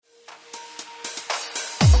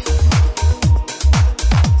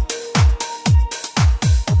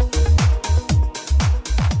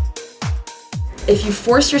if you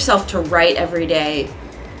force yourself to write every day,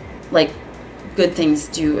 like, good things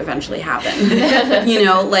do eventually happen. You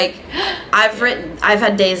know, like, I've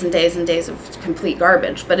had days and days and days of complete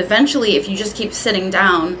garbage, but eventually if you just keep sitting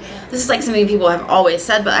down, this is like something people have always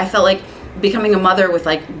said, but I felt like becoming a mother with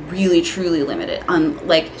like really truly limited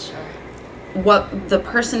what the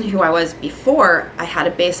person who I was before, I had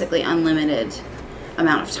a basically unlimited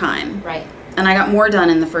amount of time. Right. And I got more done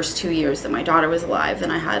in the first 2 years that my daughter was alive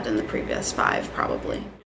than I had in the previous 5, probably.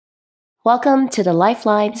 Welcome to the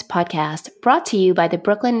Lifelines podcast, brought to you by the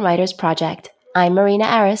Brooklyn Writers Project. I'm Marina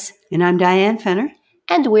Aris. And I'm Diane Fenner.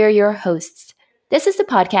 And we're your hosts. This is the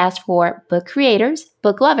podcast for book creators,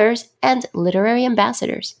 book lovers, and literary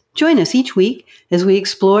ambassadors. Join us each week as we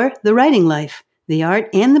explore the writing life, the art,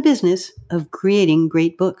 and the business of creating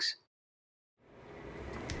great books.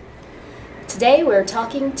 Today we're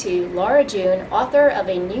talking to Laura June, author of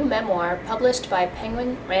a new memoir published by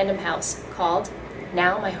Penguin Random House called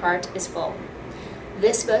Now My Heart is Full.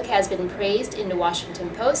 This book has been praised in the Washington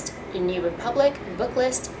Post, the New Republic,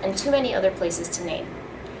 Booklist, and too many other places to name.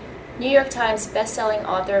 New York Times bestselling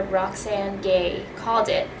author Roxane Gay called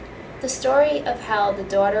it the story of how the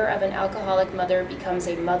daughter of an alcoholic mother becomes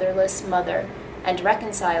a motherless mother and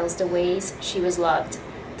reconciles the ways she was loved,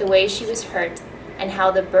 the ways she was hurt, and how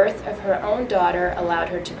the birth of her own daughter allowed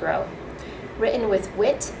her to grow. Written with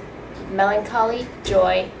wit, melancholy,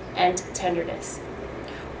 joy, and tenderness.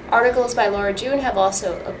 Articles by Laura June have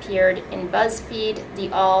also appeared in BuzzFeed,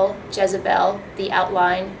 The All, Jezebel, The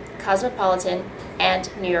Outline, Cosmopolitan,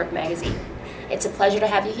 and New York Magazine. It's a pleasure to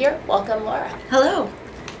have you here. Welcome, Laura. Hello.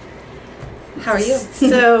 How are you?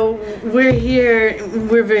 So we're here,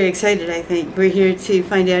 we're very excited, I think. We're here to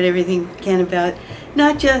find out everything we can about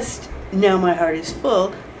not just Now My Heart is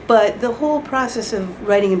Full, but the whole process of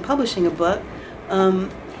writing and publishing a book.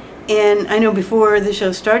 And I know before the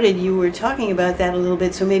show started, you were talking about that a little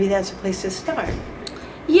bit, so maybe that's a place to start.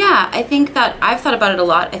 Yeah, I think that I've thought about it a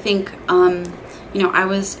lot. I think, I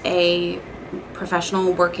was a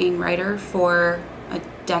professional working writer for a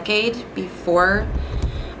decade before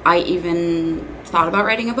I even thought about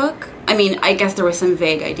writing a book. I mean, I guess there was some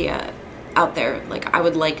vague idea out there, like I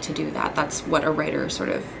would like to do that. That's what a writer sort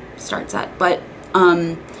of starts at. But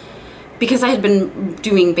because I had been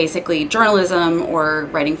doing basically journalism or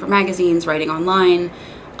writing for magazines, writing online,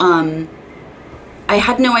 I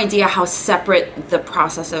had no idea how separate the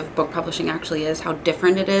process of book publishing actually is, how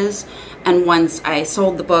different it is. And once I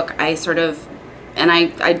sold the book, I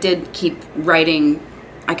did keep writing.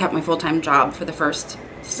 I kept my full-time job for the first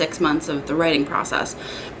 6 months of the writing process,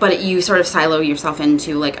 but you sort of silo yourself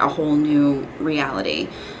into like a whole new reality.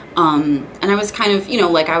 And I was kind of,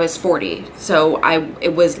 I was 40, so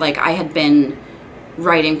it was like I had been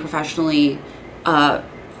writing professionally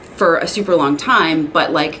for a super long time,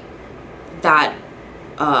 but like that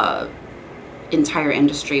entire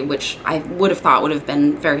industry, which I would have thought would have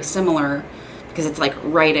been very similar, because it's like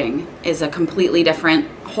writing is a completely different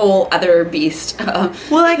whole other beast.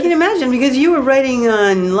 Well, I can imagine, because you were writing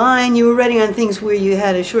online, you were writing on things where you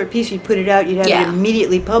had a short piece, you'd put it out, you'd have it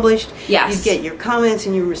immediately published, you'd get your comments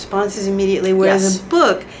and your responses immediately, whereas a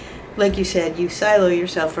book, like you said, you silo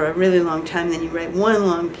yourself for a really long time, then you write one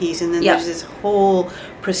long piece, and then there's this whole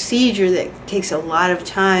procedure that takes a lot of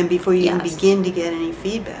time before you even begin to get any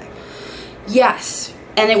feedback. Yes.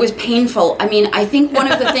 And it was painful. I mean, I think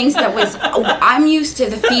one of the things that was, I'm used to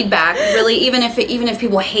the feedback, really, even if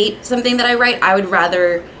people hate something that I write, I would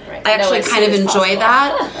rather, I actually kind of enjoy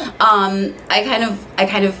that. I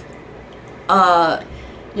kind of,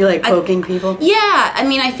 you like poking people? Yeah. I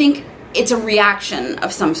mean, I think it's a reaction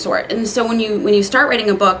of some sort. And so when you start writing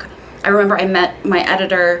a book, I remember I met my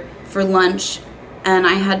editor for lunch, and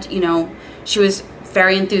I had, she was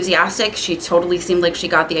very enthusiastic. She totally seemed like she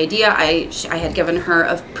got the idea. I had given her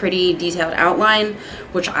a pretty detailed outline,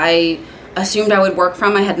 which I assumed I would work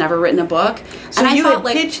from. I had never written a book. So and you had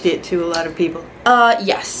pitched it to a lot of people?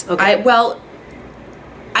 Yes. Okay.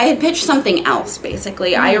 I had pitched something else,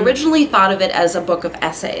 basically. I originally thought of it as a book of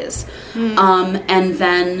essays. And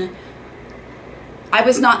then I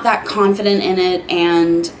was not that confident in it,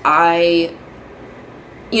 and I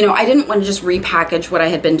didn't want to just repackage what I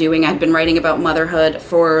had been doing. I had been writing about motherhood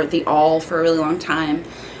for The All for a really long time.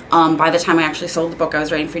 By the time I actually sold the book, I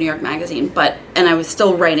was writing for New York Magazine, and I was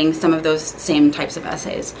still writing some of those same types of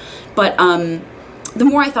essays. But the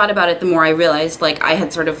more I thought about it, the more I realized, like, I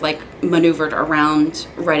had sort of, like, maneuvered around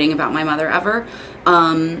writing about my mother ever,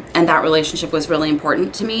 and that relationship was really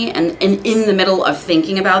important to me. And in the middle of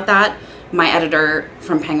thinking about that, my editor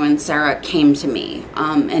from Penguin, Sarah, came to me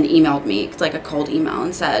and emailed me, like a cold email,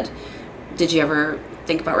 and said, "Did you ever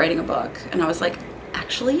think about writing a book?" And I was like,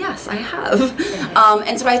 actually, yes, I have.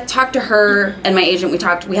 And so I talked to her and my agent.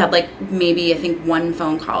 We had like maybe, I think, one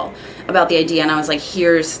phone call about the idea, and I was like,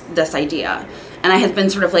 here's this idea. And I had been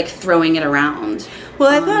sort of like throwing it around. Well,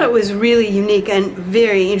 I thought it was really unique and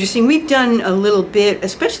very interesting. We've done a little bit,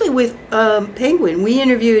 especially with Penguin. We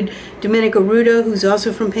interviewed Domenica Ruda, who's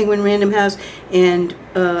also from Penguin Random House, and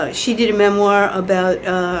she did a memoir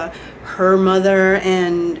about her mother.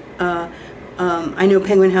 And I know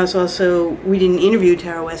Penguin House also, we didn't interview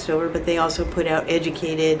Tara Westover, but they also put out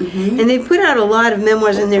Educated. Mm-hmm. And they put out a lot of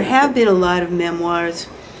memoirs, and there have been a lot of memoirs.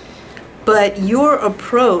 But your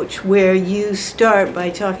approach, where you start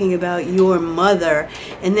by talking about your mother,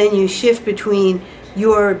 and then you shift between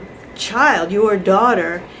your child, your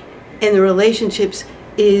daughter, and the relationships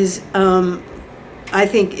is, I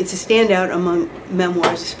think it's a standout among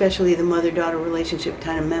memoirs, especially the mother-daughter relationship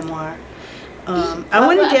kind of memoir. I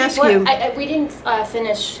wanted to ask you... we didn't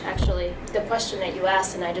finish, actually, the question that you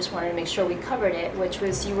asked, and I just wanted to make sure we covered it, which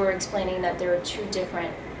was you were explaining that there are two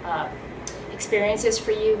different... experiences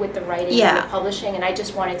for you with the writing and the publishing, and I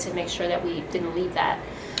just wanted to make sure that we didn't leave that.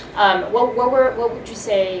 What would you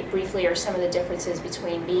say briefly are some of the differences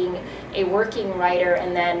between being a working writer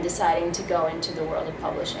and then deciding to go into the world of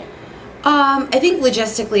publishing? I think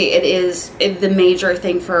logistically the major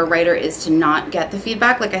thing for a writer is to not get the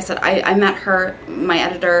feedback. Like I said, I met her, my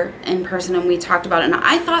editor, in person, and we talked about it, and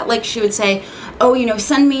I thought like she would say, oh,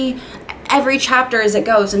 send me every chapter as it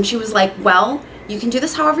goes, and she was like, well, you can do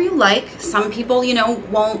this however you like. Some people,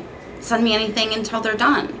 won't send me anything until they're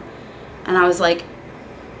done. And I was like,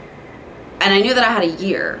 and I knew that I had a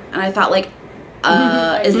year. And I thought like,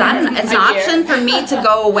 is that an option for me to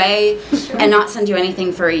go away and not send you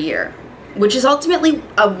anything for a year? Which is ultimately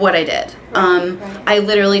what I did. Right. I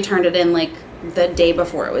literally turned it in like the day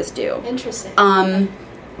before it was due. Interesting.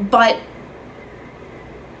 But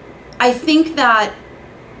I think that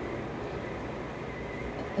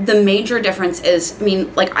the major difference is,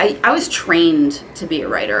 I was trained to be a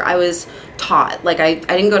writer. I was taught. Like, I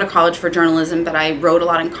didn't go to college for journalism, but I wrote a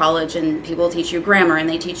lot in college, and people teach you grammar, and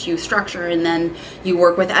they teach you structure, and then you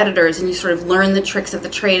work with editors, and you sort of learn the tricks of the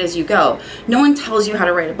trade as you go. No one tells you how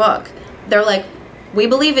to write a book. They're like, we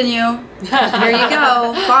believe in you. Here you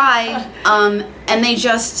go. Bye. And they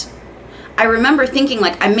just... I remember thinking,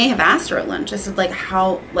 like, I may have asked her at lunch. I said, like,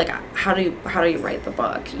 how do you write the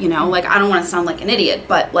book? Like, I don't want to sound like an idiot,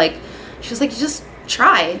 but like, she was like, just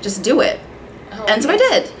try, just do it. Oh, and so I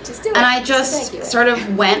did. Just do it. And I just sort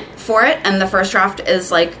of went for it. And the first draft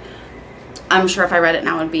is like, I'm sure if I read it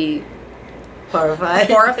now, I'd be horrified.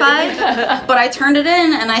 But I turned it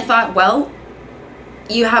in, and I thought, well,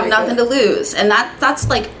 you have nothing to lose. And that's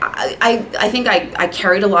like, I think I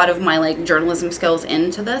carried a lot of my like journalism skills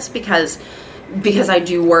into this because I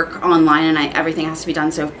do work online, and everything has to be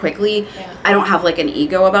done so quickly. Yeah. I don't have like an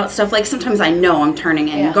ego about stuff. Like, sometimes I know I'm turning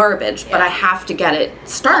in garbage, but I have to get it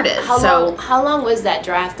started. How long was that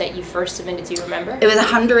draft that you first submitted? Do you remember? It was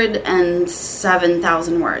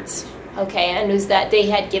 107,000 words. Okay, and was that they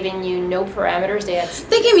had given you no parameters?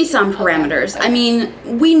 They gave me some parameters. Okay. I mean,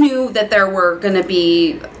 we knew that there were going to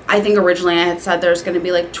be, I think originally I had said there's going to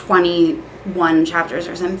be like 21 chapters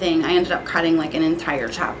or something. I ended up cutting like an entire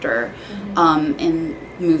chapter and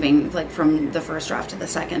moving like from the first draft to the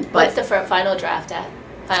second. But what's the final draft at?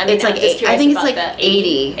 It's like, I think it's like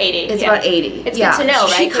 80. 80. It's about 80. It's good to know,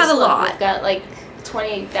 right? She cut a lot. We've got like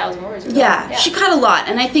 28,000 words. Yeah, she cut a lot.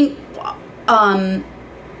 And I think...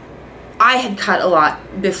 I had cut a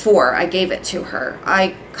lot before I gave it to her.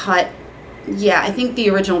 I think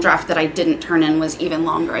the original draft that I didn't turn in was even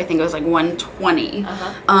longer. I think it was like 120. And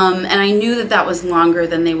I knew that was longer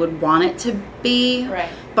than they would want it to be.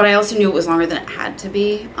 Right. But I also knew it was longer than it had to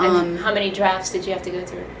be. And how many drafts did you have to go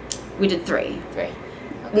through? We did 3. 3. Okay.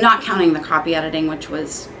 Not counting the copy editing, which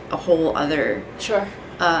was a whole other... Sure.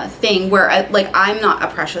 Thing where I'm not a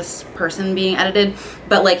precious person being edited,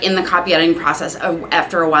 but like in the copy editing process,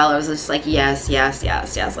 after a while I was just like yes,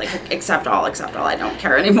 like accept all, I don't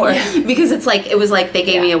care anymore. Because it was like they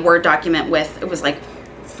gave me a Word document with, it was like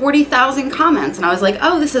 40,000 comments, and I was like,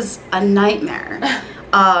 oh, this is a nightmare.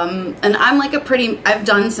 And I'm like I've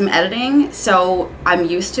done some editing, so I'm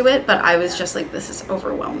used to it, but I was just like, this is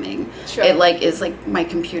overwhelming. Sure. It is like my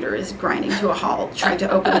computer is grinding to a halt trying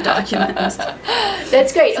to open the document.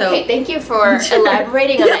 That's great. So, okay, thank you for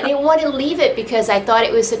elaborating on that. I didn't want to leave it because I thought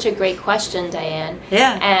it was such a great question, Diane.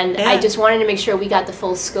 Yeah. And I just wanted to make sure we got the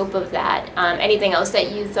full scope of that. Anything else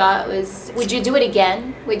that you thought would you do it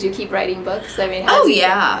again? Would you keep writing books? I mean,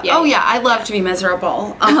 I love to be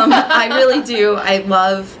miserable. I really do. I love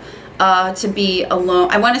to be alone.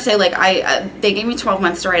 I want to say, like, they gave me 12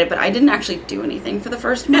 months to write it, but I didn't actually do anything for the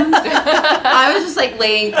first month. I was just, like,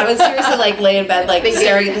 I was seriously, like, lay in bed, like,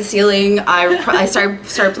 staring at the ceiling. I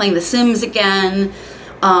started playing The Sims again.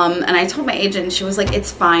 And I told my agent, she was like,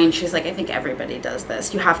 it's fine. She's like, I think everybody does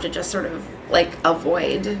this. You have to just sort of, like,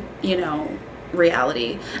 avoid, you know,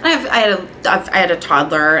 reality. And I had a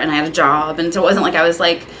toddler, and I had a job, and so it wasn't like I was,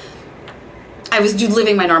 like, I was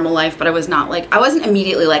living my normal life, but I was not like, I wasn't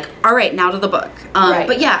immediately like, all right, now to the book. Right.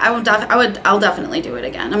 But yeah, I'll definitely do it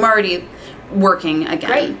again. I'm already working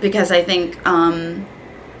again because I think I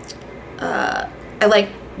like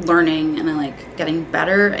learning and I like getting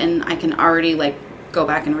better, and I can already like go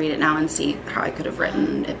back and read it now and see how I could have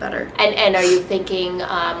written it better. And are you thinking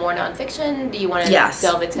more nonfiction? Do you want to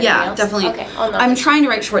delve into anything else? Definitely. Okay. I'm trying to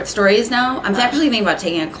write short stories now. I'm actually thinking about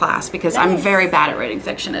taking a class because I'm very bad at writing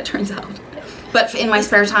fiction, it turns out. But in my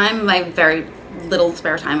spare time, my very little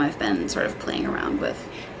spare time, I've been sort of playing around with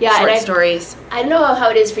short stories. I don't know how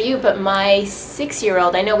it is for you, but my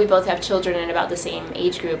 6-year-old, I know we both have children in about the same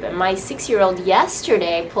age group, and my 6-year-old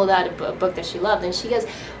yesterday pulled out a book that she loved, and she goes,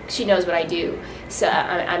 she knows what I do. So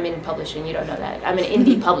I'm in publishing, you don't know that. I'm in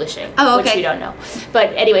indie publishing, which you don't know.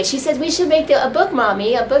 But anyway, she says, we should make a book,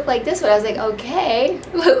 Mommy, a book like this one. I was like, okay,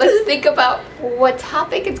 let's think about what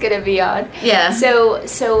topic it's going to be on. Yeah.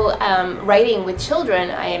 So writing with children,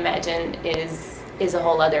 I imagine, is a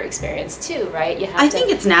whole other experience too, right? I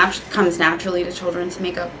think it comes naturally to children to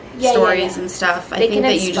make up stories and stuff. I think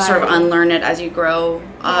that you just sort of unlearn it as you grow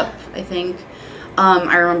up, I think.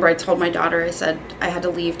 I remember I told my daughter, I said I had to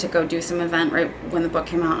leave to go do some event right when the book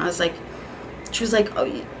came out. I was like, she was like,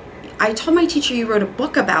 oh, I told my teacher you wrote a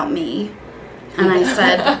book about me. And I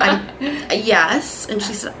said, yes. And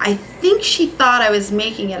she said, I think she thought I was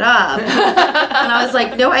making it up. And I was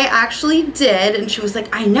like, no, I actually did. And she was like,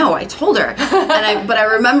 I know, I told her. But I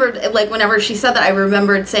remembered, like, whenever she said that, I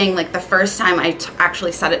remembered saying, like, the first time I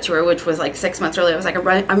actually said it to her, which was, like, 6 months earlier, I was like,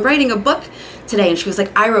 I'm writing a book today. And she was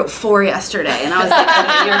like, I wrote 4 yesterday. And I was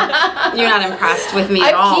like, okay, you're not impressed with me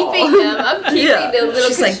at all. I'm keeping the little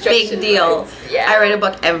She's like, big deal. Yeah. I write a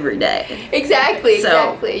book every day. Exactly.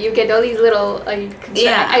 You get all these little...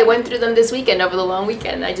 I went through them this weekend over the long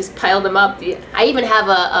weekend. I just piled them up. I even have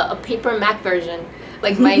a paper Mac version.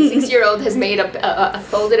 Like my 6-year-old has made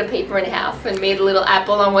folded a paper in half and made a little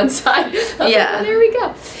apple on one side. Like, oh, there we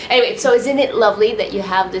go. Anyway, so isn't it lovely that you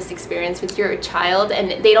have this experience with your child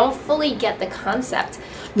and they don't fully get the concept,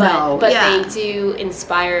 but they do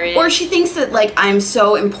inspire it. Or she thinks that like I'm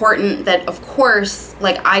so important that of course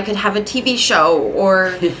like I could have a TV show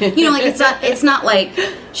or you know like it's not like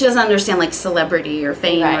she doesn't understand like celebrity or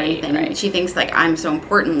fame or anything. Right. She thinks like I'm so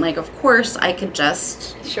important. Like of course I could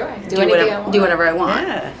just do whatever I want.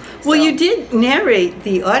 Yeah. Well, you did narrate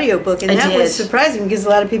the audiobook, and that was surprising because a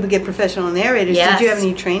lot of people get professional narrators. Yes. Did you have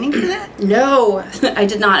any training for that? No, I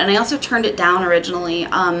did not, and I also turned it down originally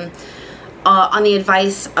on the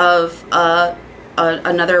advice of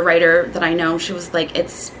another writer that I know. She was like,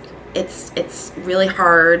 it's really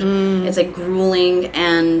hard. It's like grueling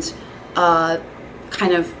and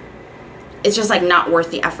kind of. It's just like not worth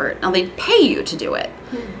the effort. Now they pay you to do it.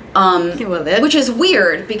 Which is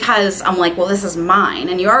weird because I'm like, well, this is mine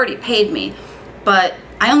and you already paid me, but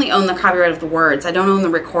I only own the copyright of the words. I don't own the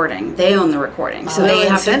recording. They own the recording, so they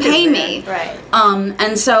have to pay me. Right.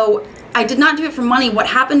 And so I did not do it for money. What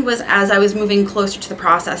happened was as I was moving closer to the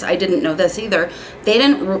process, I didn't know this either.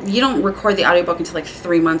 You don't record the audiobook until like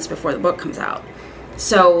 3 months before the book comes out.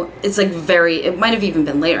 So it's like it might have even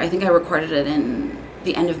been later. I think I recorded it in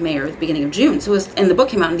the end of May or the beginning of June. So and the book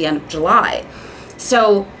came out in the end of July.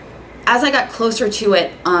 So as I got closer to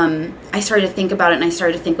it, I started to think about it, and I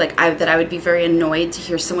started to think like that I would be very annoyed to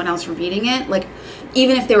hear someone else reading it. Like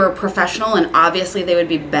even if they were a professional and obviously they would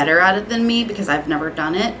be better at it than me because I've never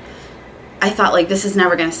done it, I thought like this is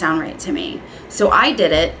never going to sound right to me. So I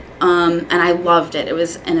did it. And I loved it. It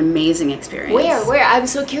was an amazing experience. Where? I'm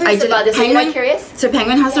so curious about this. Are you not curious? So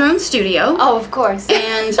Penguin has their own studio. Oh, of course.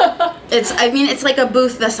 And it's like a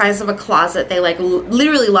booth the size of a closet. They like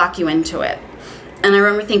literally lock you into it. And I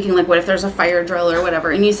remember thinking like, what if there's a fire drill or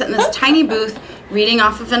whatever? And you sit in this tiny booth reading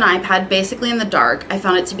off of an iPad, basically in the dark. I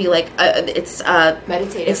found it to be like, it's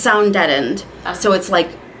meditative. It's sound deadened. So it's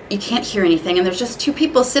like, you can't hear anything. And there's just 2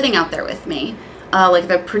 people sitting out there with me. Like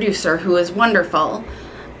the producer who is wonderful.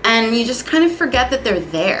 And you just kind of forget that they're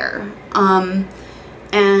there.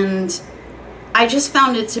 And I just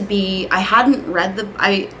found it to be, I hadn't read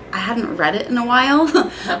it in a while.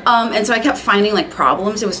 And so I kept finding like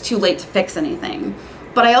problems. It was too late to fix anything.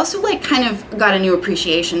 But I also like kind of got a new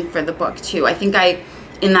appreciation for the book too. I think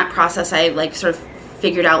in that process, I like sort of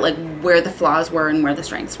figured out like where the flaws were and where the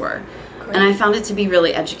strengths were. Great. And I found it to be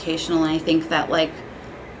really educational, and I think that, like,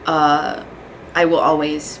 I will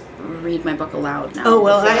always read my book aloud now. Oh,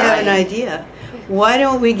 well, I have an idea. Why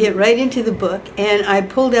don't we get right into the book? And I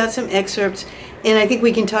pulled out some excerpts, and I think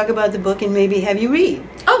we can talk about the book and maybe have you read.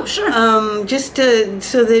 Oh, sure. Just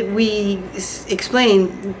so that we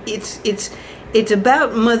explain, it's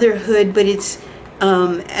about motherhood, but it's,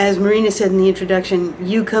 as Marina said in the introduction,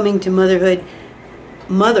 you coming to motherhood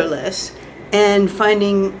motherless and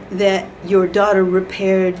finding that your daughter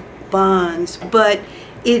repaired bonds. But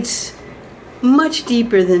it's much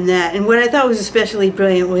deeper than that. And what I thought was especially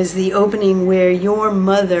brilliant was the opening where your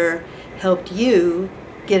mother helped you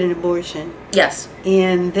get an abortion. Yes.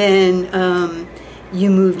 And then you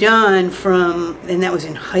moved on from, and that was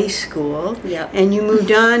in high school. Yeah. And you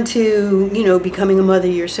moved on to, becoming a mother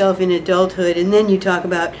yourself in adulthood. And then you talk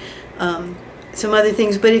about some other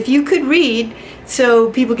things. But if you could read, so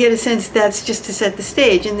people get a sense, that's just to set the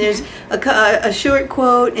stage. And there's a short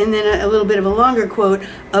quote and then a little bit of a longer quote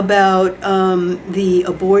about the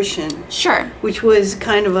abortion. Sure. Which was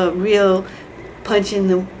kind of a real punch in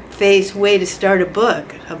the face way to start a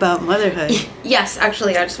book about motherhood. Yes,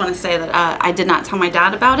 actually, I just want to say that I did not tell my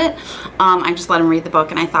dad about it. I just let him read the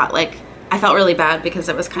book, and I thought, I felt really bad because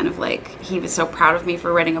it was kind of like he was so proud of me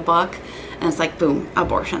for writing a book, and it's like, boom,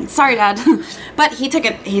 abortion. Sorry, Dad. But he took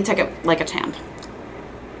it like a champ.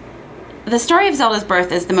 The story of Zelda's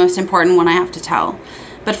birth is the most important one I have to tell.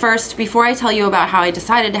 But first, before I tell you about how I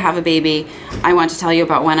decided to have a baby, I want to tell you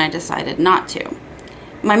about when I decided not to.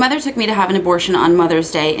 My mother took me to have an abortion on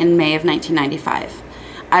Mother's Day in May of 1995.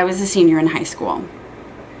 I was a senior in high school.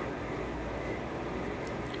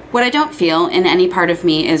 What I don't feel in any part of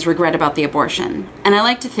me is regret about the abortion, and I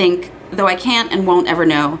like to think, though I can't and won't ever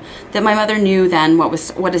know, that my mother knew then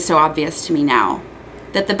what is so obvious to me now.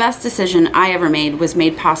 That the best decision I ever made was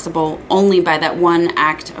made possible only by that one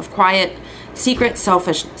act of quiet, secret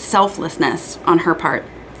selflessness on her part.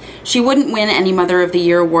 She wouldn't win any Mother of the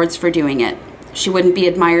Year awards for doing it. She wouldn't be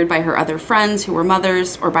admired by her other friends who were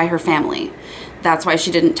mothers or by her family. That's why she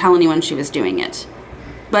didn't tell anyone she was doing it.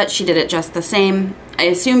 But she did it just the same, I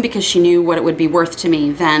assume because she knew what it would be worth to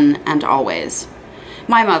me then and always.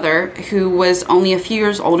 My mother, who was only a few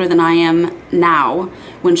years older than I am now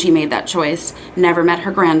when she made that choice, never met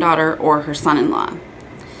her granddaughter or her son-in-law.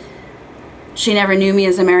 She never knew me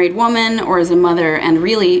as a married woman or as a mother, and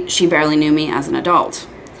really, she barely knew me as an adult.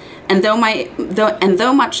 And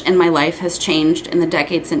though much in my life has changed in the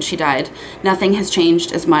decade since she died, nothing has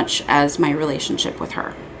changed as much as my relationship with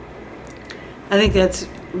her. I think that's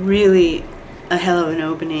really a hell of an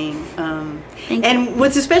opening. Thank and you.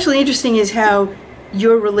 What's especially interesting is how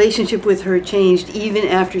your relationship with her changed even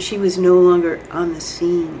after she was no longer on the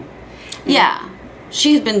scene. Yeah.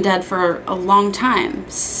 She had been dead for a long time,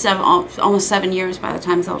 almost 7 years by the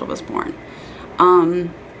time Zelda was born.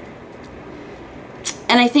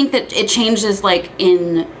 And I think that it changes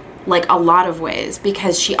in a lot of ways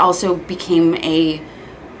because she also became a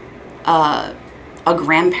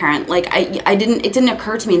grandparent. It didn't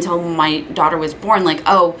occur to me until my daughter was born,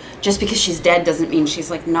 just because she's dead doesn't mean she's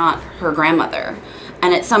not her grandmother.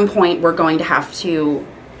 And at some point we're going to have to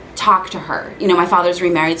talk to her. My father's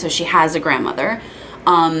remarried, so she has a grandmother.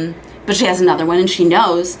 But she has another one, and she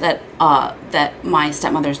knows that my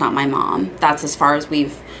stepmother's not my mom. That's as far as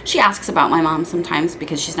she asks about my mom sometimes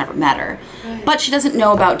because she's never met her. Right. But she doesn't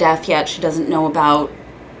know about death yet. She doesn't know about,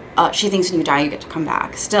 she thinks when you die you get to come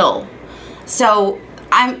back still. So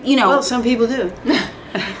I'm, Well, some people do.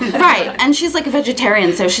 Right. And she's a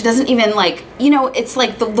vegetarian, so she doesn't even it's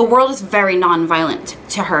the world is very nonviolent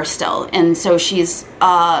to her still. And so she's,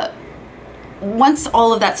 once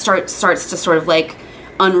all of that starts to sort of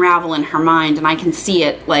unravel in her mind, and I can see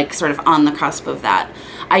it sort of on the cusp of that,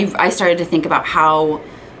 I started to think about how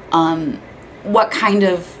what kind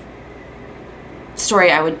of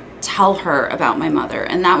story I would tell her about my mother,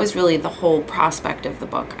 and that was really the whole prospect of the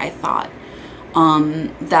book. I thought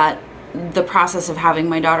that the process of having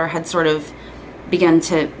my daughter had sort of begun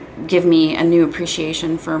to give me a new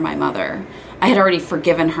appreciation for my mother. I had already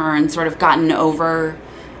forgiven her and sort of gotten over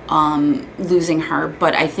losing her,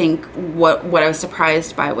 but I think what I was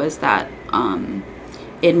surprised by was that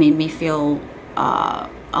it made me feel a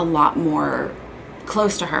lot more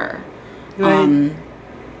close to her. Right.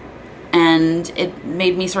 And it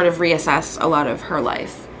made me sort of reassess a lot of her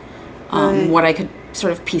life, right. What I could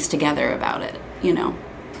sort of piece together about it,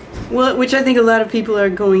 Well, which I think a lot of people are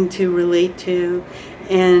going to relate to,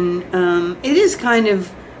 and it is kind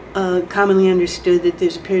of commonly understood that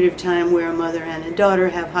there's a period of time where a mother and a daughter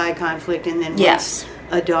have high conflict, and then yes. once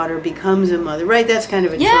a daughter becomes a mother, right? That's kind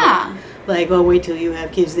of a yeah. trope. like, oh, wait till you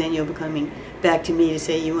have kids, then you'll be coming back to me to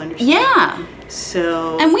say you understand. Yeah.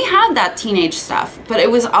 So. And we had that teenage stuff, but it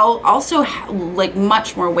was also like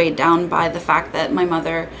much more weighed down by the fact that my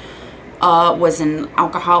mother was an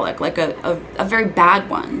alcoholic, like a very bad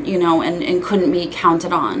one, you know, and couldn't be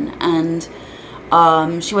counted on. And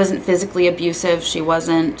she wasn't physically abusive. She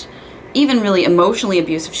wasn't even really emotionally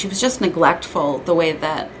abusive. She was just neglectful the way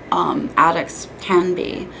that addicts can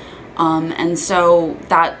be. And so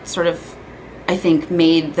that sort of, I think,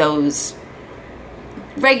 made those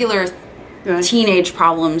regular teenage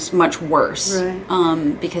problems much worse.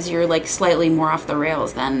 Right. Because you're like slightly more off the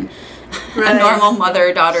rails than a normal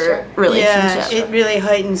mother-daughter relationship. Yeah, it really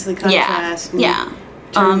heightens the contrast. Yeah.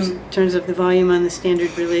 Turns up the volume on the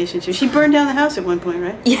standard relationship. She burned down the house at one point,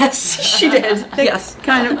 right? Yes, she did. Yes.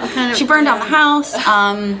 Kind of. She burned down the house.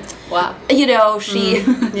 Wow. You know, she...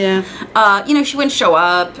 you know, she wouldn't show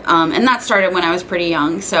up. And that started when I was pretty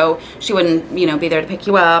young. So she wouldn't, you know, be there to pick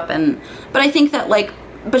you up. But I think that, like...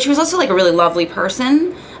 But she was also, like, a really lovely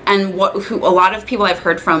person. And who a lot of people I've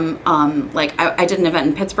heard from, like, I did an event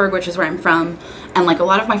in Pittsburgh, which is where I'm from. And, like, a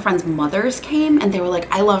lot of my friends' mothers came. And they were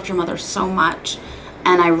like, I loved your mother so much.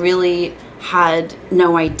 And I really had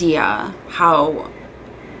no idea how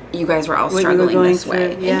you guys were all struggling this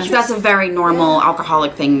way. Yeah. That's a very normal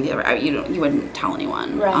alcoholic thing. You wouldn't tell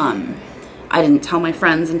anyone. Right. I didn't tell my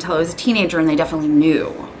friends until I was a teenager, and they definitely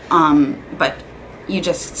knew. But you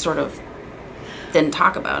just sort of didn't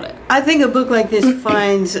talk about it. I think a book like this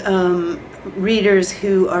finds readers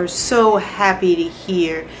who are so happy to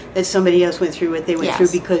hear that somebody else went through what they went through,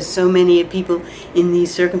 because so many people in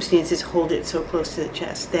these circumstances hold it so close to the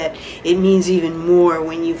chest that it means even more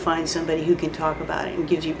when you find somebody who can talk about it and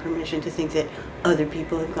gives you permission to think that other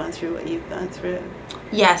people have gone through what you've gone through.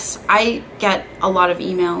 Yes, I get a lot of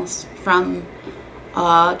emails from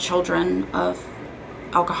children of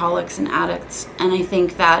alcoholics and addicts, and I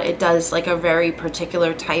think that it does like a very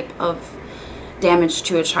particular type of damage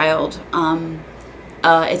to a child.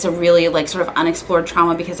 It's a really like sort of unexplored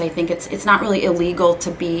trauma, because I think it's not really illegal to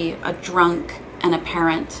be a drunk and a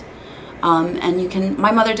parent. And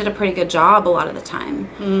my mother did a pretty good job a lot of the time.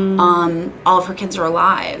 All of her kids are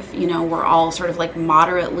alive. You know, we're all sort of like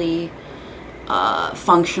moderately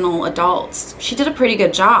functional adults. She did a pretty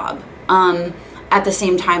good job. At the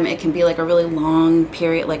same time, it can be like a really long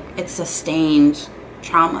period, like it's sustained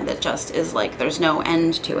trauma that just is like, there's no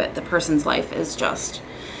end to it. The person's life is just,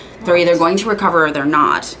 they're either going to recover or they're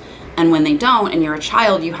not. And when they don't, and you're a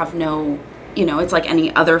child, you have no, you know, it's like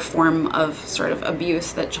any other form of sort of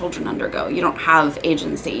abuse that children undergo. You don't have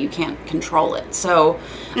agency. You can't control it. So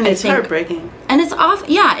and it's heartbreaking. And it's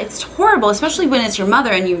it's horrible, especially when it's your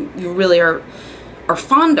mother and you really are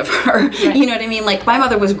fond of her. Right. You know what I mean? Like, my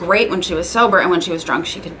mother was great when she was sober, and when she was drunk,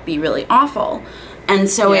 she could be really awful. And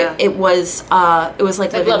so it was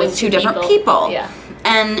like living with two different people. Yeah.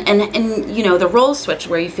 And you know, the role switch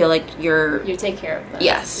where you feel like you take care of them.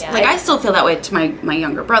 Yes. Yeah, like I still feel that way to my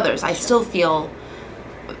younger brothers. I still feel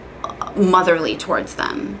motherly towards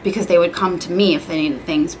them, because they would come to me if they needed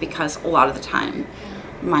things, because a lot of the time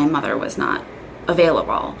my mother was not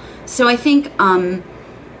available. So I think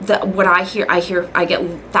what I get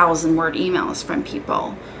 1,000-word emails from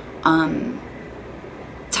people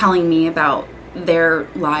telling me about their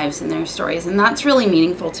lives and their stories, and that's really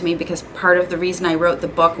meaningful to me, because part of the reason I wrote the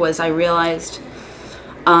book was I realized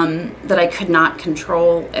that I could not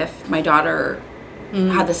control if my daughter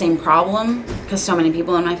had the same problem, because so many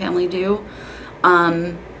people in my family do,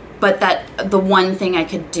 but that the one thing I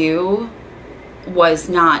could do was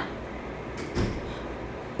not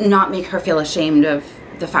make her feel ashamed of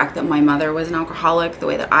the fact that my mother was an alcoholic the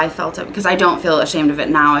way that I felt it, because I don't feel ashamed of it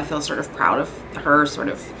now. I feel sort of proud of her sort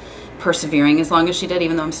of persevering as long as she did,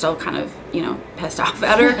 even though I'm still kind of, you know, pissed off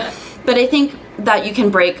at her. But I think that you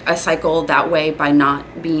can break a cycle that way by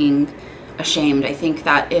not being ashamed. I think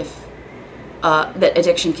that that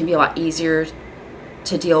addiction can be a lot easier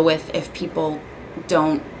to deal with if people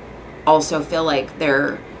don't also feel like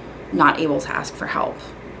they're not able to ask for help.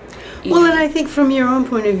 Well, and I think from your own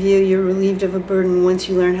point of view, you're relieved of a burden once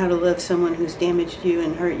you learn how to love someone who's damaged you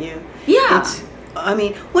and hurt you. Yeah. I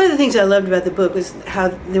mean, one of the things I loved about the book was how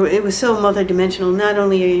it was so multidimensional. Not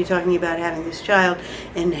only are you talking about having this child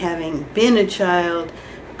and having been a child,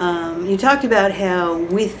 you talked about how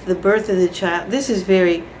with the birth of the child, this is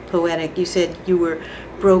very poetic. You said you were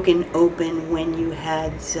broken open when you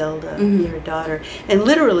had Zelda, your daughter, and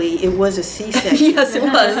literally it was a C-section. Yes, it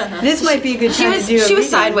was. This might be a good time to do. She was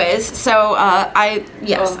sideways, so I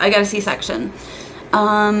got a C-section.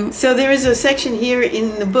 So there is a section here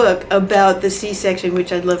in the book about the C-section,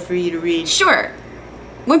 which I'd love for you to read. Sure.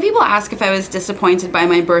 when people ask if I was disappointed by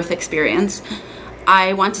my birth experience,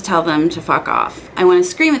 I want to tell them to fuck off. I want to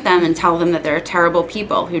scream at them and tell them that they're terrible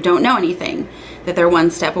people who don't know anything, that they're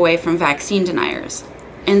one step away from vaccine deniers.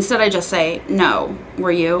 Instead, I just say, no,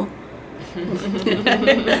 were you? Yeah,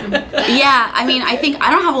 I mean, I think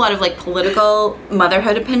I don't have a lot of like political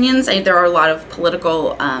motherhood opinions. There are a lot of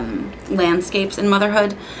political landscapes in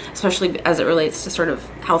motherhood, especially as it relates to sort of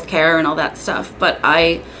healthcare and all that stuff. But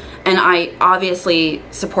I obviously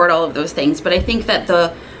support all of those things. But I think that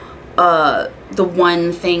the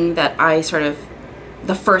one thing that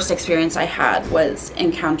the first experience I had was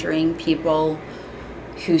encountering people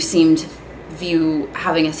who seemed to view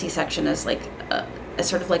having a C-section as like a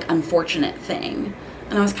sort of like unfortunate thing.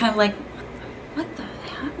 And I was kind of like, what the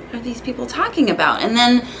heck are these people talking about? And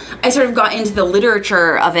then I sort of got into the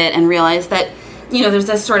literature of it and realized that, there's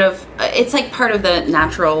this sort of, it's like part of the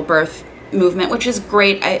natural birth movement, which is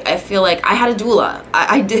great. I feel like I had a doula.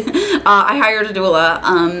 I did. I hired a doula.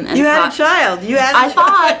 And you had a child. I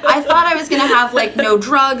thought I was gonna have like no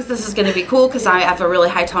drugs. This is gonna be cool because I have a really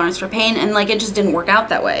high tolerance for pain, and like it just didn't work out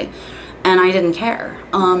that way. And I didn't care.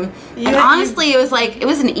 And honestly, it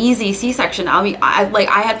was an easy C-section. I mean,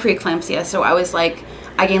 I had preeclampsia, so I was like,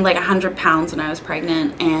 I gained like 100 pounds when I was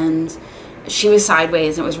pregnant, and she was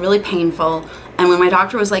sideways, and it was really painful. And when my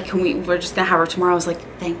doctor was like, we're just gonna have her tomorrow, I was like,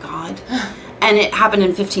 thank God. And it happened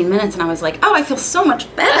in 15 minutes, and I was like, oh, I feel so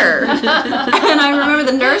much better. And I remember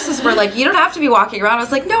the nurses were like, you don't have to be walking around. I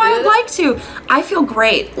was like, no, I would like to. I feel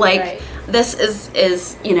great. Like, this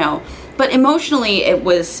is but emotionally, it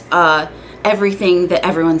was everything that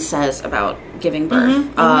everyone says about giving birth.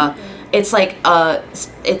 It's like a,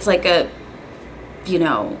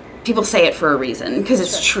 people say it for a reason because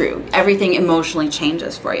it's true. Everything emotionally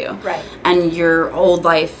changes for you. Right. And your old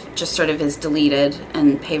life just sort of is deleted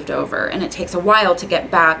and paved over. And it takes a while to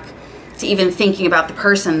get back to even thinking about the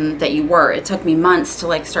person that you were. It took me months to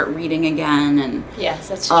like start reading again and yes,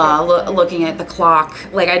 that's true. Looking at the clock.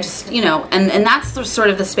 Like I just, and that's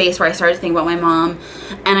sort of the space where I started to think about my mom,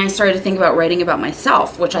 and I started to think about writing about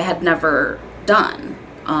myself, which I had never done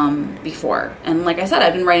before. And like I said,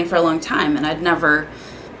 I've been writing for a long time, and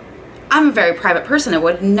I'm a very private person. It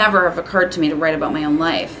would never have occurred to me to write about my own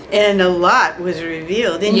life. And a lot was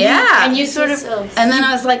revealed. And you sort of, and then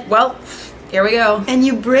I was like, well, here we go. And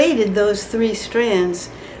you braided those three strands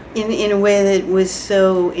in a way that was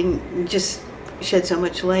just shed so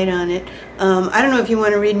much light on it. I don't know if you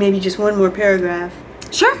want to read maybe just one more paragraph.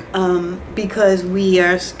 Sure. Because we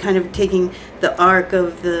are kind of taking the arc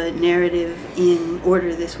of the narrative in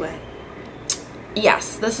order this way.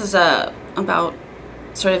 Yes, this is about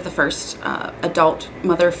sort of the first adult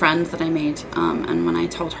mother friend that I made, and when I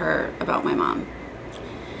told her about my mom.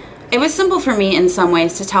 It was simple for me in some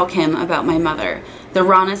ways to tell Kim about my mother. The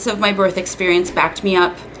rawness of my birth experience backed me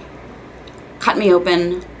up, cut me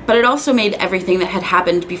open, but it also made everything that had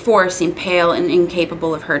happened before seem pale and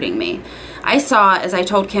incapable of hurting me. I saw, as I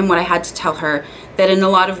told Kim what I had to tell her, that in a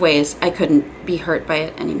lot of ways I couldn't be hurt by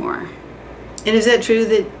it anymore. And is that true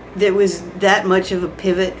that there was that much of a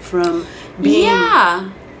pivot from being... Yeah.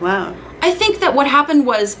 Wow. I think that what happened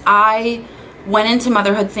was I went into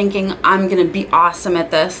motherhood thinking I'm going to be awesome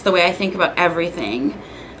at this, the way I think about everything,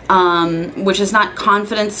 which is not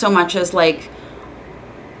confidence so much as like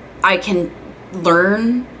I can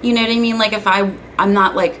learn, you know what I mean? Like if I'm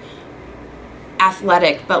not like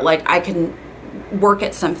athletic, but like I can work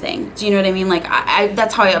at something. Do you know what I mean? Like I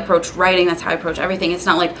that's how I approach writing. That's how I approach everything. It's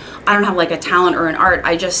not like I don't have like a talent or an art.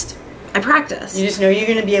 I practice. You just know you're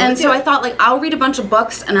going to be able to do it. And so I thought like I'll read a bunch of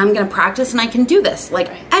books and I'm going to practice and I can do this.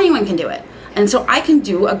 Like anyone can do it. And so I can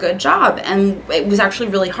do a good job. And it was actually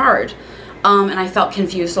really hard. And I felt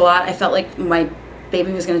confused a lot. I felt like my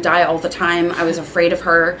baby was going to die all the time. I was afraid of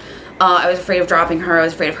her. I was afraid of dropping her. I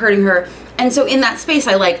was afraid of hurting her. And so in that space,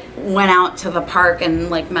 I like went out to the park and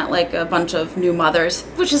like met like a bunch of new mothers,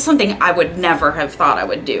 which is something I would never have thought I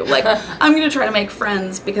would do. Like I'm going to try to make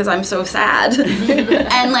friends because I'm so sad.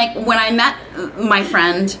 And like when I met my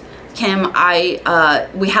friend Kim,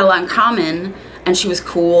 we had a lot in common, and she was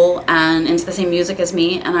cool and into the same music as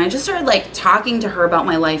me. And I just started like talking to her about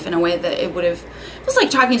my life in a way that it was like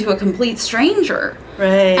talking to a complete stranger.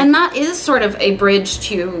 Right. And that is sort of a bridge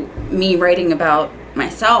to me writing about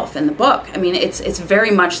myself in the book. I mean, it's very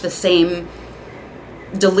much the same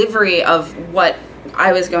delivery of what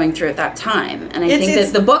I was going through at that time. And I think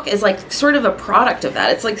that the book is like sort of a product of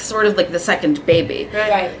that. It's like sort of like the second baby.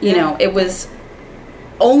 Right. You know, it was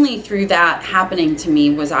only through that happening to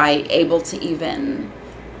me was I able to even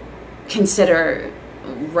consider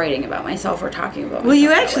writing about myself or talking about myself. Well,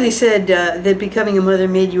 you actually said that becoming a mother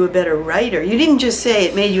made you a better writer. You didn't just say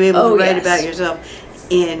it made you able to write about yourself.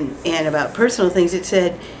 and about personal things, it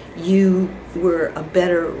said you were a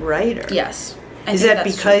better writer. Yes. Is that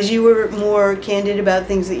because you were more candid about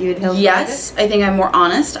things that you had held Yes, private? I think I'm more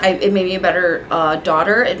honest. It made me a better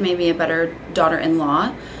daughter. It made me a better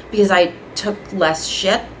daughter-in-law because I took less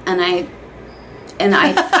shit, and I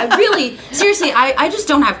really, seriously, I just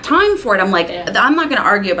don't have time for it. I'm like, I'm not going to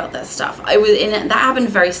argue about this stuff. That happened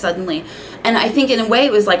very suddenly. And I think in a way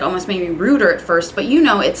it was like almost maybe ruder at first, but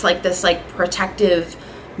it's like this like protective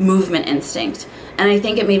movement instinct. And I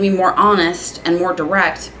think it made me more honest and more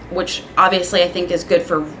direct, which obviously I think is good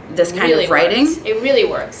for this kind of writing. It really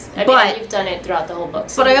works. I mean, you've done it throughout the whole book.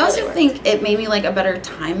 So but I also think it made me like a better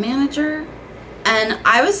time manager. And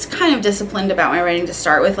I was kind of disciplined about my writing to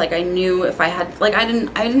start with. Like I knew if I had, like I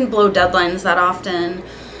didn't blow deadlines that often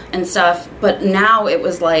and stuff. But now it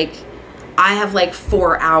was like, I have like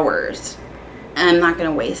 4 hours and I'm not going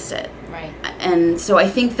to waste it. Right. And so I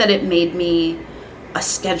think that it made me a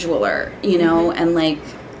scheduler, and like,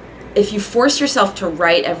 if you force yourself to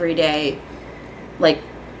write every day, like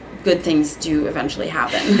good things do eventually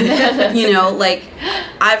happen. Like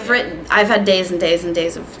I've had days and days and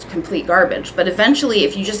days of complete garbage, but eventually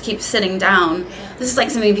if you just keep sitting down, this is like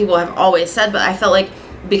something people have always said, but I felt like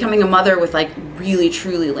becoming a mother with like really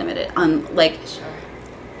truly limited on like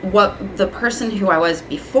what the person who I was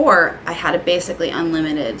before, I had a basically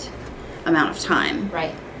unlimited amount of time.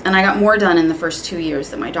 Right. And I got more done in the first 2 years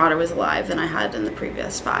that my daughter was alive than I had in the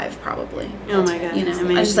previous 5, probably. Oh my God.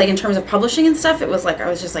 I just like in terms of publishing and stuff, it was like I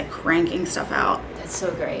was just like cranking stuff out. That's so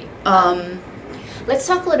great. Let's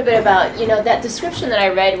talk a little bit about, that description that I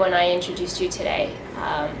read when I introduced you today.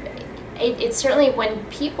 It's certainly when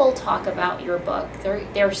people talk about your book,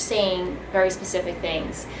 they're saying very specific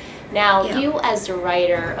things. Now, you as the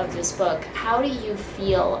writer of this book, how do you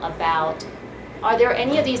feel about, are there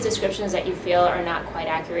any of these descriptions that you feel are not quite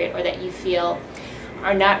accurate or that you feel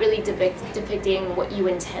are not really depicting what you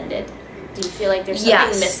intended? Do you feel like there's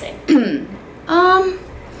something missing?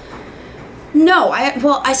 No,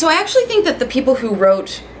 so I actually think that the people who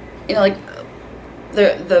wrote, like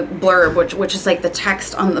the blurb, which is like the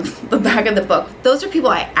text on the back of the book, those are people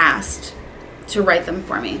I asked to write them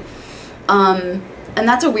for me. And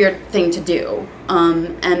that's a weird thing to do.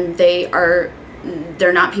 And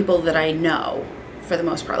they're not people that I know for the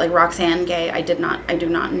most part. Like Roxane Gay, I do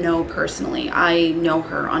not know personally. I know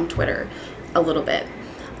her on Twitter a little bit.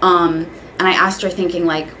 And I asked her thinking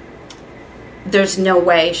like, there's no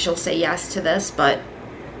way she'll say yes to this, but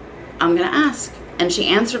I'm going to ask. And she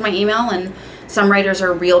answered my email, and some writers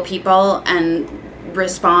are real people and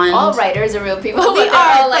respond. All writers are real people. They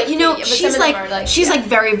are, like, she's like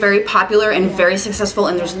very, very popular and very successful,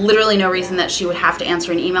 and there's literally no reason that she would have to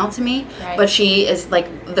answer an email to me. Right. But she is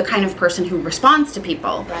like the kind of person who responds to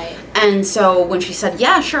people. Right. And so when she said,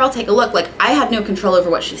 yeah, sure, I'll take a look, like I had no control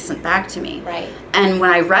over what she sent back to me. Right. And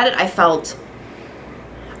when I read it, I felt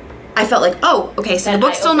like, oh, okay, so the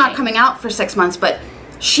book's still not coming out for 6 months, but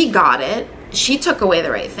she got it. She took away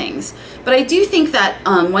the right things. But I do think that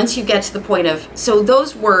once you get to the point of, so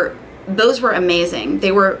those were amazing.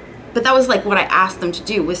 But that was like what I asked them to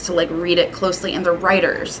do, was to like read it closely, and they're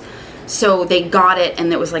writers. So they got it,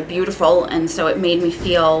 and it was like beautiful, and so it made me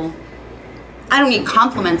feel, I don't need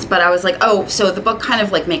compliments, but I was like, oh, so the book kind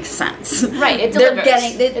of like makes sense. Right, it delivers.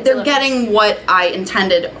 They're getting what I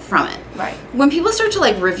intended from it. Right. When people start to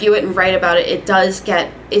like review it and write about it, it does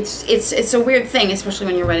get, it's a weird thing, especially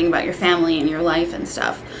when you're writing about your family and your life and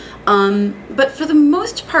stuff. But for the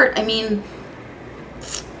most part, I mean,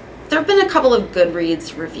 there have been a couple of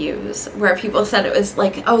Goodreads reviews where people said it was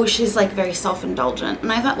like, oh, she's like very self-indulgent.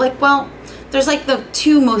 And I thought like, well, there's like the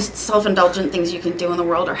two most self-indulgent things you can do in the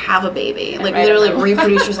world are have a baby, like literally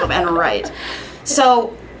reproduce yourself and write.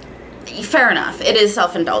 So fair enough, it is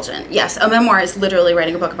self-indulgent. Yes, a memoir is literally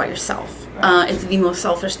writing a book about yourself. It's the most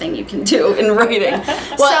selfish thing you can do in writing.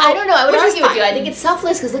 Well, I don't know, I would argue with you. I think it's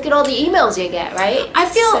selfless because look at all the emails you get, right? I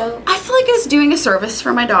feel like I was doing a service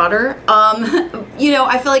for my daughter.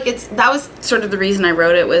 I feel like that was sort of the reason I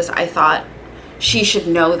wrote it, was I thought she should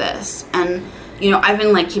know this. And I've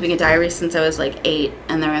been like keeping a diary since I was like 8,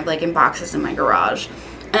 and they're like in boxes in my garage.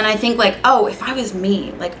 And I think like, oh, if I was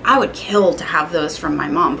me, like I would kill to have those from my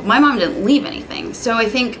mom. But my mom didn't leave anything. So I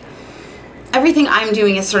think everything I'm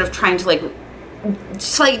doing is sort of trying to like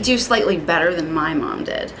do slightly better than my mom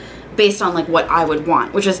did, based on like what I would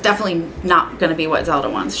want, which is definitely not going to be what Zelda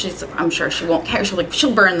wants. I'm sure she won't care.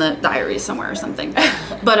 She'll burn the diary somewhere or something.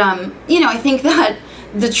 But I think that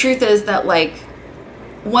the truth is that like,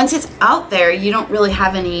 once it's out there, you don't really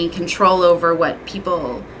have any control over what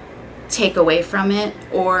people take away from it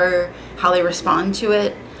or how they respond to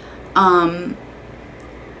it.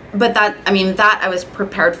 but that I was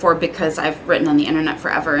prepared for because I've written on the internet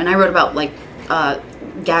forever, and I wrote about like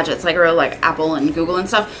gadgets, like I wrote like Apple and Google and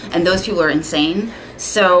stuff, and those people are insane.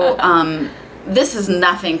 So this is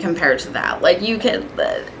nothing compared to that. Like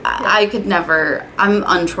I could never. I'm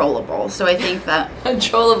untrollable. So I think that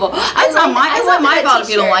untrollable. It's not my fault if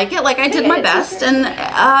you don't like it. Like I did my best, and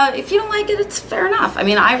if you don't like it, it's fair enough. I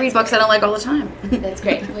mean, I read books I don't like all the time. That's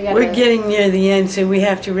great. We're getting near the end, so we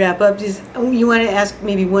have to wrap up. You want to ask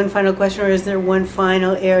maybe one final question, or is there one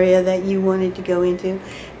final area that you wanted to go into?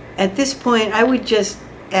 At this point, I would just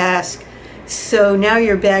ask. So now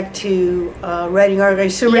you're back to writing articles. Are you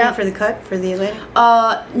still writing for The Cut, for The Atlantic?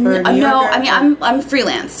 No. I mean, I'm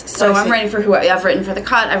freelance, so I'm writing for I've written for The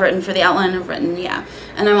Cut, I've written for The Outline, I've written,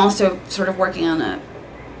 and I'm also sort of working on a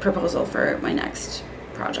proposal for my next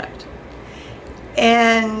project.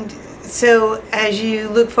 And so, as you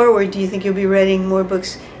look forward, do you think you'll be writing more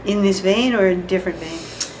books in this vein or a different vein?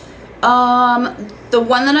 The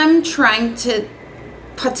one that I'm trying to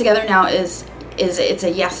put together now is it's a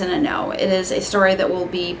yes and a no. It is a story that will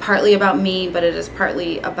be partly about me, but it is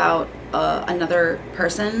partly about another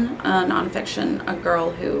person, nonfiction, a girl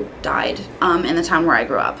who died in the town where I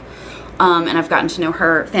grew up. And I've gotten to know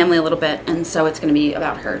her family a little bit, and so it's going to be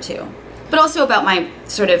about her too. But also about my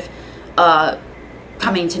sort of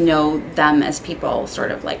coming to know them as people sort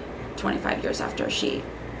of like 25 years after she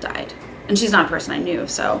died. And she's not a person I knew,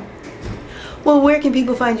 so. Well, where can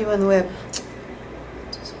people find you on the web?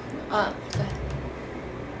 Go ahead.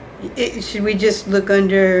 Should we just look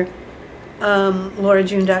under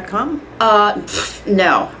laurajune.com?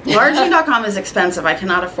 No. laurajune.com is expensive. I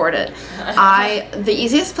cannot afford it. The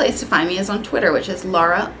easiest place to find me is on Twitter, which is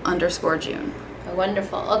Laura_June.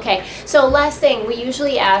 Wonderful. Okay, so last thing, we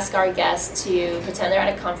usually ask our guests to pretend they're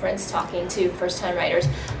at a conference talking to first-time writers.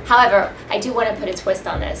 However, I do want to put a twist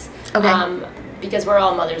on this. Okay. Because we're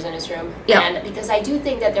all mothers in this room. Yeah. And because I do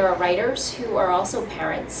think that there are writers who are also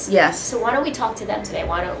parents. Yes. So why don't we talk to them today?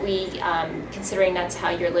 Why don't we, considering that's how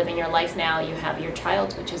you're living your life now, you have your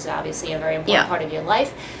child, which is obviously a very important part of your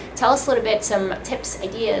life. Tell us a little bit, some tips,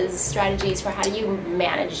 ideas, strategies for how do you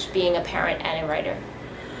manage being a parent and a writer?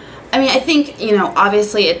 I mean, I think,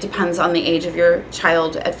 obviously it depends on the age of your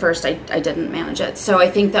child. At first, I didn't manage it. So I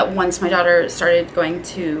think that once my daughter started going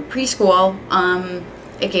to preschool,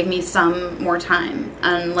 it gave me some more time.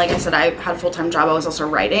 And like I said, I had a full-time job. I was also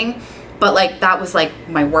writing. But, that was,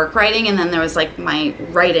 my work writing. And then there was, my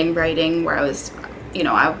writing where I was,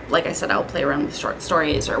 like I said, I'll play around with short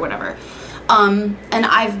stories or whatever. And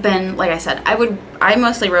I've been, like I said, I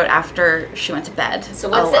mostly wrote after she went to bed. So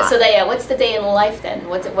what's the day in life then?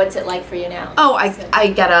 What's it like for you now? Oh, I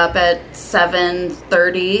get up at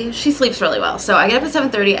 7:30. She sleeps really well. So I get up at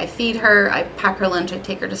 7:30, I feed her, I pack her lunch, I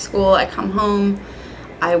take her to school, I come home,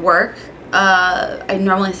 I work. I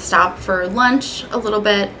normally stop for lunch a little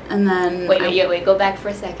bit, and then... Wait, go back for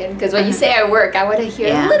a second, because when you say I work, I want to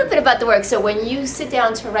hear a little bit about the work. So when you sit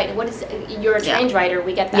down to write, you're a trained writer,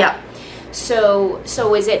 we get that. Yeah. So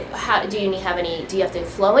is it, do you have to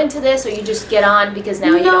flow into this, or you just get on because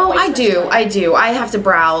now you don't waste much time? I do. I have to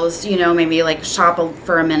browse, maybe shop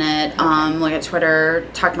for a minute, look at Twitter,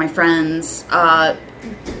 talk to my friends,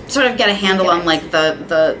 sort of get a handle on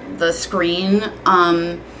the screen.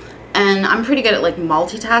 And I'm pretty good at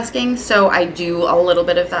multitasking, so I do a little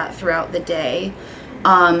bit of that throughout the day.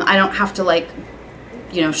 I don't have to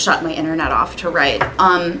shut my internet off to write.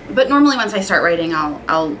 But normally once I start writing,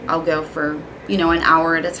 I'll go for an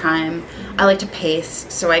hour at a time. I like to pace,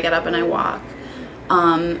 so I get up and I walk.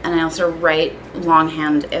 And I also write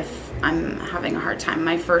longhand if I'm having a hard time.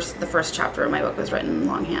 The first chapter of my book was written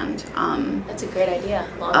longhand. That's a great idea.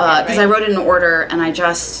 Longhand, because I wrote it in order, and I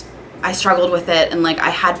struggled with it, and I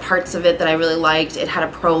had parts of it that I really liked. It had a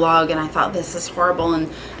prologue, and I thought, this is horrible, and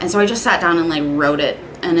so I just sat down and wrote it,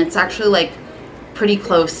 and it's actually pretty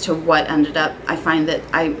close to what ended up. I find that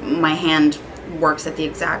my hand works at the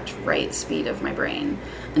exact right speed of my brain,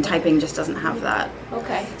 and typing just doesn't have that.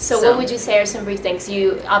 Okay. So what would you say are some brief things?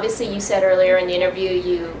 You said earlier in the interview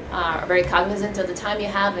you are very cognizant of the time you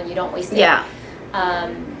have and you don't waste it. Yeah.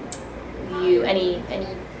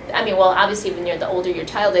 Obviously when you're the older your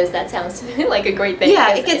child is, that sounds like a great thing.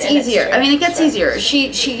 Yeah, it gets easier. It gets easier.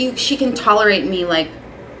 She can tolerate me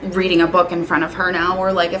reading a book in front of her now, or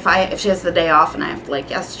if she has the day off and I have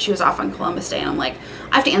to she was off on Columbus Day, and I'm I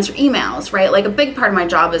have to answer emails, right? A big part of my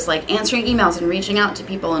job is answering emails and reaching out to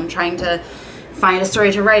people and trying to find a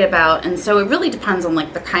story to write about. And so it really depends on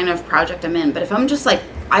the kind of project I'm in. But if I'm just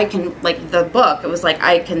I can the book, it was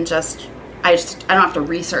I don't have to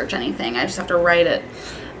research anything. I just have to write it.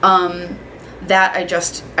 That I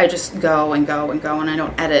just go and go and go, and I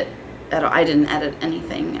don't edit I didn't edit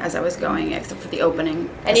anything as I was going except for the opening,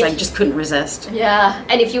 because I just couldn't resist. Yeah.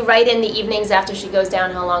 And if you write in the evenings after she goes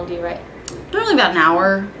down, how long do you write? Normally about an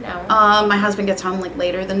hour. An hour. My husband gets home like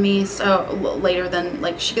later than me, so later than,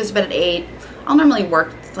 like, she goes to bed at 8. I'll normally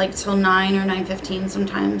work like till 9 or 9:15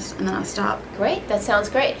 sometimes, and then I'll stop. Great, that sounds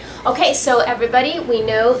great. Okay, so everybody, we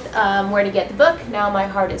know where to get the book. Now My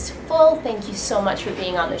Heart is Full. Thank you so much for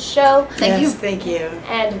being on the show. Thank you. Thank you.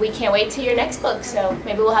 And we can't wait till your next book, so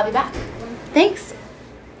maybe we'll have you back. Thanks.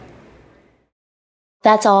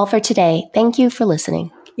 That's all for today. Thank you for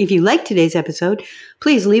listening. If you liked today's episode,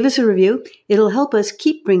 please leave us a review. It'll help us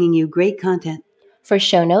keep bringing you great content. For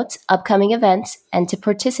show notes, upcoming events, and to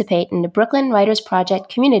participate in the Brooklyn Writers Project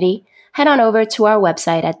community, head on over to our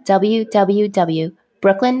website at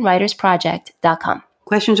www.brooklynwritersproject.com.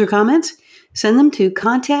 Questions or comments? Send them to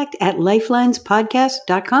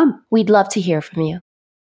contact@lifelinespodcast.com. We'd love to hear from you.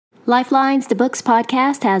 Lifelines, the Books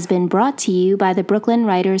podcast, has been brought to you by the Brooklyn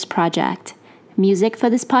Writers Project. Music for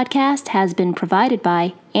this podcast has been provided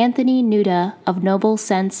by Anthony Nuda of Noble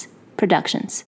Sense Productions.